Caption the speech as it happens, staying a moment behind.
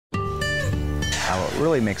What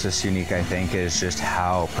really makes us unique, I think, is just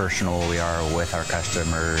how personal we are with our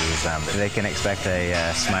customers. They can expect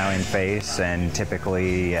a smiling face and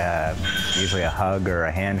typically usually a hug or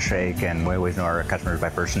a handshake, and we always know our customers by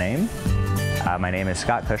first name. My name is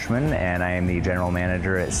Scott Cushman, and I am the General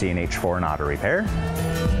Manager at CNH4 Auto Repair.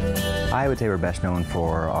 I would say we're best known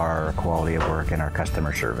for our quality of work and our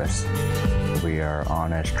customer service. We are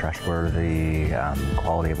honest, trustworthy,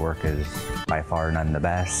 quality of work is by far none the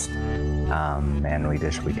best, and we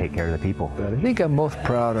take care of the people. I think I'm most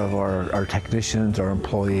proud of our technicians, our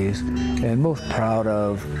employees, and most proud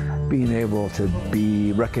of being able to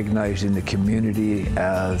be recognized in the community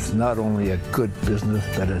as not only a good business,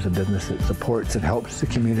 but as a business that supports and helps the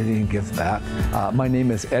community and gives back. My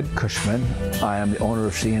name is Ed Cushman. I am the owner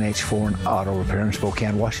of CNH4 Auto Repair in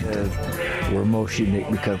Spokane, Washington. We're most unique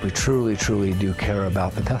because we truly do care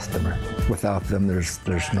about the customer. Without them, there's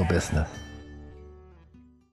no business.